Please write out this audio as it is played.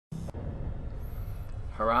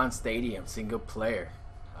Haran Stadium, single player.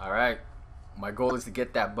 Alright. My goal is to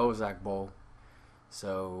get that Bozak Bowl.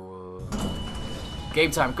 So,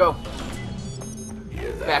 game time, go.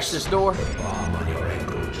 Bash this door. Bomb on your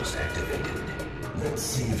ankle just activated. Let's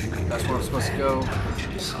see if you can. That's where I'm supposed to go.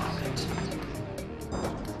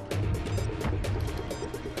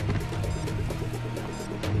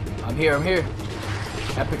 I'm here, I'm here.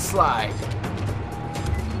 Epic slide.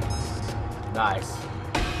 Nice.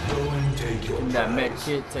 Give me that med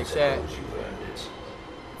kit, take that.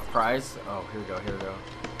 Prize? Oh, here we go, here we go.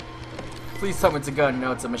 Please tell me it's a gun.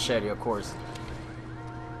 No, it's a machete, of course.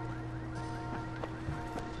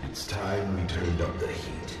 It's time we turned up the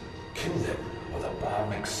heat. Kill them while the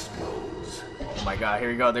bomb explodes. Oh my god,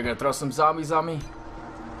 here we go. They're gonna throw some zombies on me.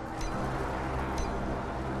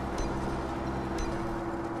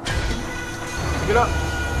 Get up.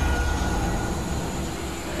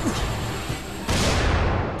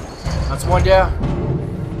 That's one down.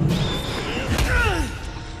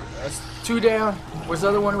 That's two down. Where's the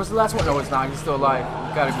other one? Where's the last one? No, it's not. He's still alive.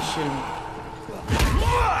 You gotta be shitting me.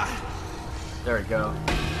 There we go.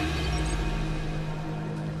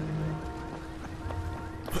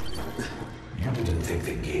 You didn't think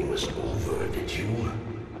the game was over, did you?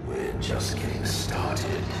 We're just getting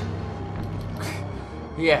started.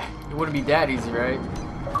 Yeah, it wouldn't be that easy, right?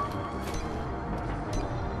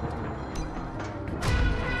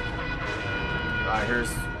 Alright,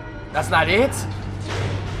 here's... That's not it?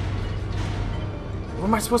 What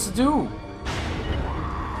am I supposed to do?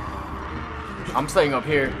 I'm staying up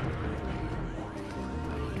here.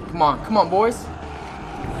 Come on, boys.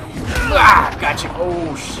 Ah, gotcha.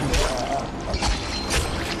 Oh, shit.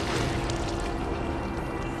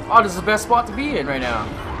 Oh, this is the best spot to be in right now.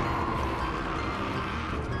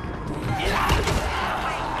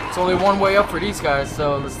 It's only one way up for these guys,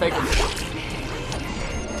 so let's take them.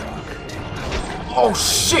 Oh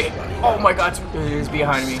shit! Oh my god, it is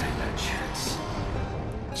behind me.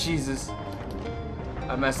 Jesus.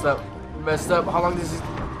 I messed up. How long does this...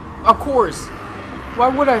 Of course! Why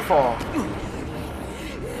would I fall?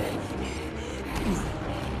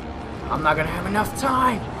 I'm not gonna have enough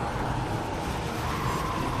time!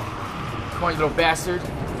 Come on, you little bastard.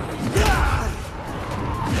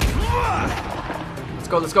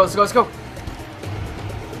 Let's go.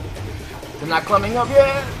 They're not climbing up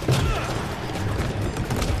yet.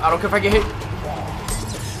 I don't care if I get hit.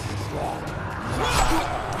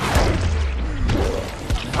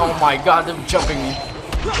 Oh my god, they're jumping me.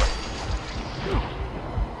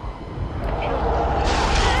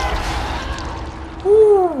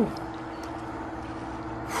 Woo!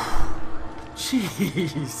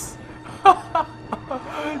 Jeez.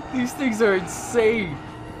 These things are insane.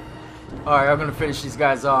 Alright, I'm gonna finish these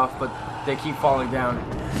guys off, but they keep falling down.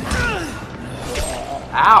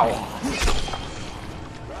 Ow!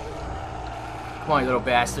 Come on, you little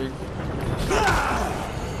bastard.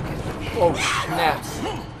 Oh, snaps.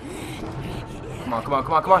 Come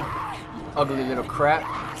on. Ugly little crap.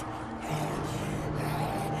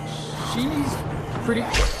 She's pretty...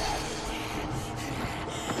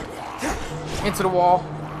 Into the wall.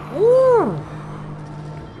 Woo!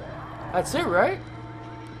 That's it, right?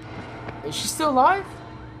 Is she still alive?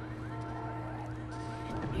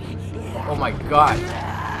 Oh my god.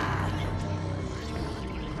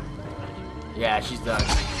 Yeah, she's done.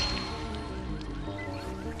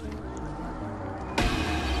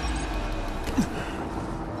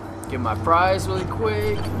 Get my prize really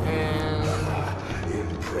quick and...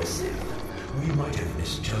 Impressive. We might have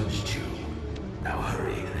misjudged you. Now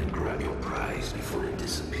hurry and grab your prize before it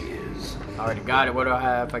disappears. I already got it. What do I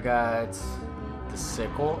have? I got the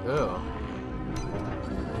sickle. Ew.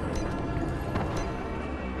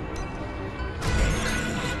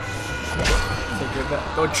 Take it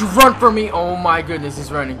back. Don't you run from me! Oh my goodness,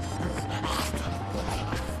 he's running.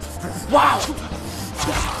 Wow!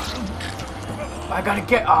 I gotta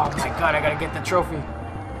get. Oh my god, I gotta get the trophy.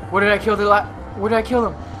 What did I kill the Where did I kill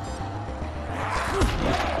him?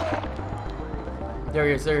 There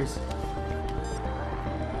he is.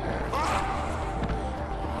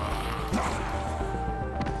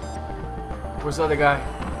 Where's the other guy?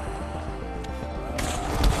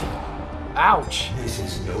 Ouch! This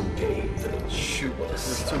is no game for the... Shoot,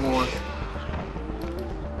 there's two more.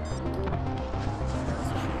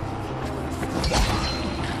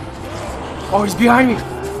 Oh, he's behind me!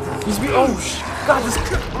 Oh, God, this...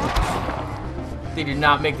 They did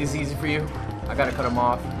not make this easy for you. I gotta cut him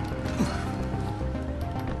off.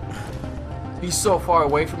 He's so far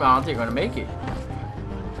away from me, I don't think I'm gonna make it.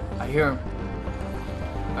 I hear him.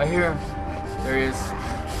 There he is.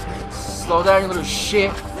 Slow down, you little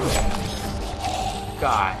shit.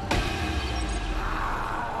 God.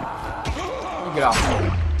 Get off.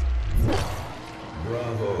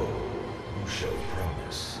 Bravo. You show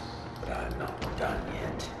promise, but I'm not done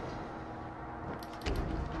yet.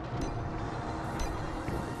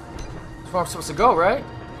 That's where I'm supposed to go, right?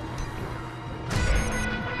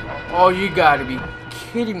 Oh, you gotta be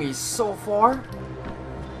kidding me, so far?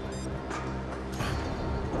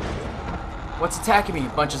 What's attacking me? A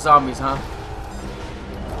bunch of zombies, huh?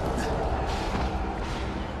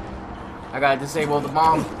 I gotta disable the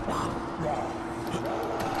bomb.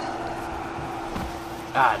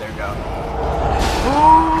 Ah, there we go.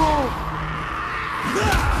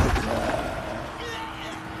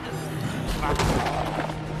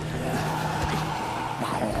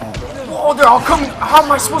 Oh, they're all coming. How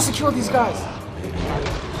am I supposed to kill these guys?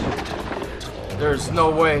 There's no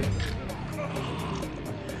way.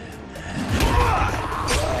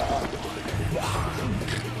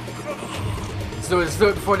 Let's do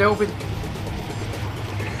it before they open.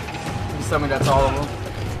 Please tell me that's all of them.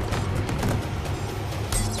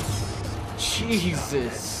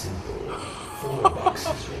 Jesus. 4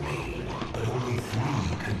 boxes remain, but only 3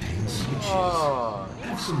 contain switches. Oh.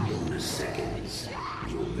 Have some bonus seconds.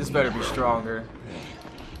 This better be stronger.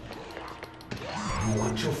 You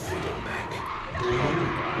want your freedom back?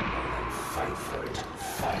 Fight for it.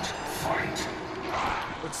 Fight, fight.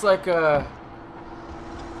 Looks like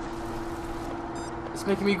it's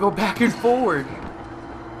making me go back and forward.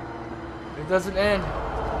 It doesn't end.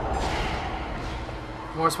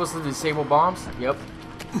 We're supposed to disable bombs? Yep.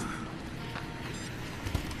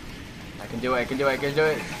 I can do it, I can do it, I can do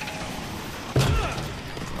it.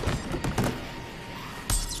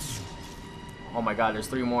 Oh my god, there's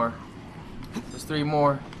 3 more. There's 3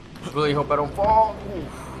 more. Really hope I don't fall. Oof.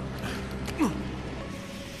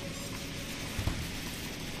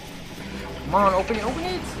 Come on, open it, open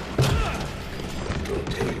it! It'll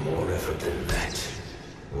take more effort than that.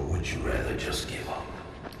 Or would you rather just give up?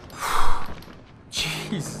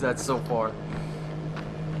 Jeez, that's so far.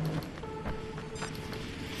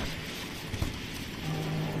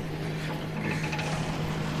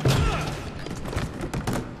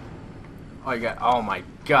 Oh, you got. Oh my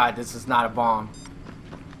god, this is not a bomb.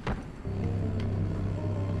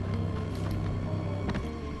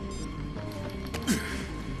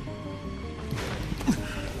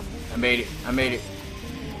 I made it. I made it.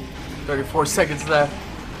 34 seconds left.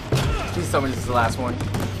 Please tell me this is the last one.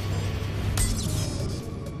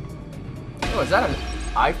 Oh, is that an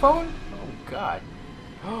iPhone? Oh god.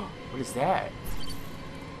 What is that?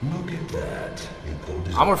 Look at that.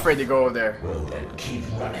 I'm afraid to go over there. Well then, keep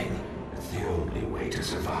running. It's the only way to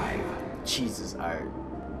survive. Jesus, alright.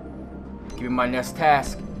 Give me my next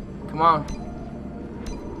task. Come on.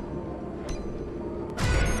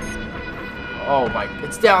 Oh my,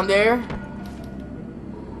 it's down there.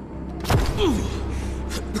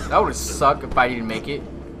 That would have sucked if I didn't make it.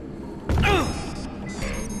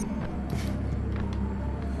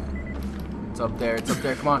 It's up there,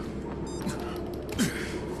 come on.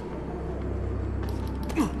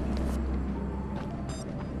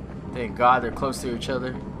 Thank God they're close to each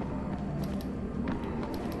other.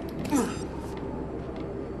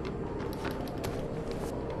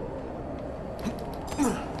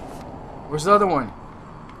 Where's the other one?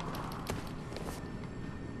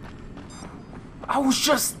 I was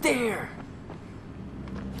just there.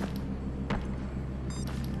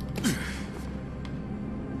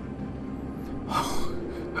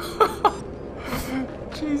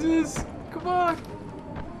 Jesus, come on.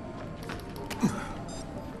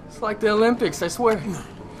 It's like the Olympics, I swear.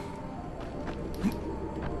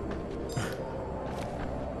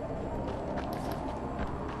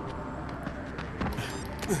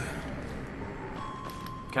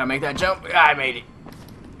 Can I make that jump? Yeah, I made it.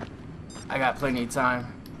 I got plenty of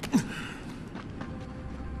time.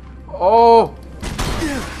 Oh!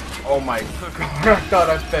 Oh my god, I thought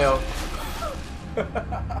I failed.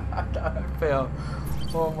 I thought I failed.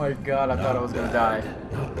 Oh my god, I thought I was gonna die.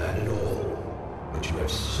 Not bad at all. But you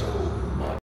have so much.